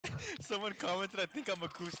Someone commented, I think I'm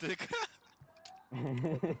acoustic. What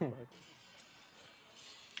the fuck?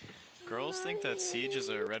 Girls think that Siege is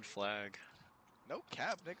a red flag. No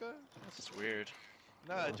cap, nigga. It's weird.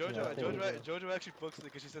 Nah, Honestly, I'd say Jojo actually books it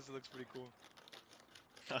because she says it looks pretty cool.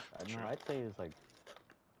 I know. True. I'd say it's like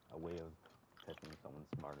a way of testing if someone's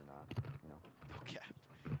smart or not. You know. No cap.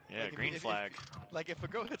 Yeah, Like green flag. like if a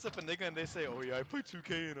girl hits up a nigga and they say, "Oh yeah, I play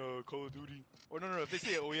 2K in Call of Duty," or no, if they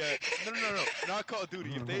say, "Oh yeah," no, not Call of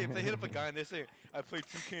Duty. If they hit up a guy and they say, "I play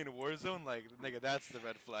 2K in Warzone," like nigga, that's the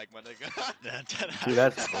red flag, my nigga. Dude,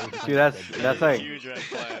 that's Those dude, kind of that's red That that's is a flags. like huge red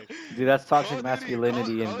flag. dude, that's Call toxic of Duty,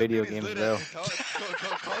 masculinity in Call of video Duty's games, lit bro.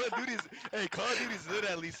 Call of Duty's, hey, Call of Duty's lit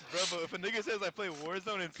at least, bro. But if a nigga says I play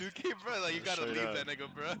Warzone and 2K, bro, like you gotta Straight leave up. that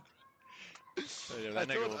nigga, bro. Straight up. That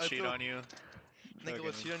nigga will I cheat told on you. nigga Fucking.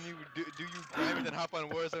 will cheat on you. Do you grab it then hop on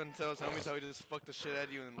Warzone and tell his homies how he just fucked the shit out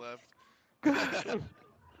of you and left.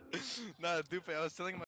 Nah, dude, I was telling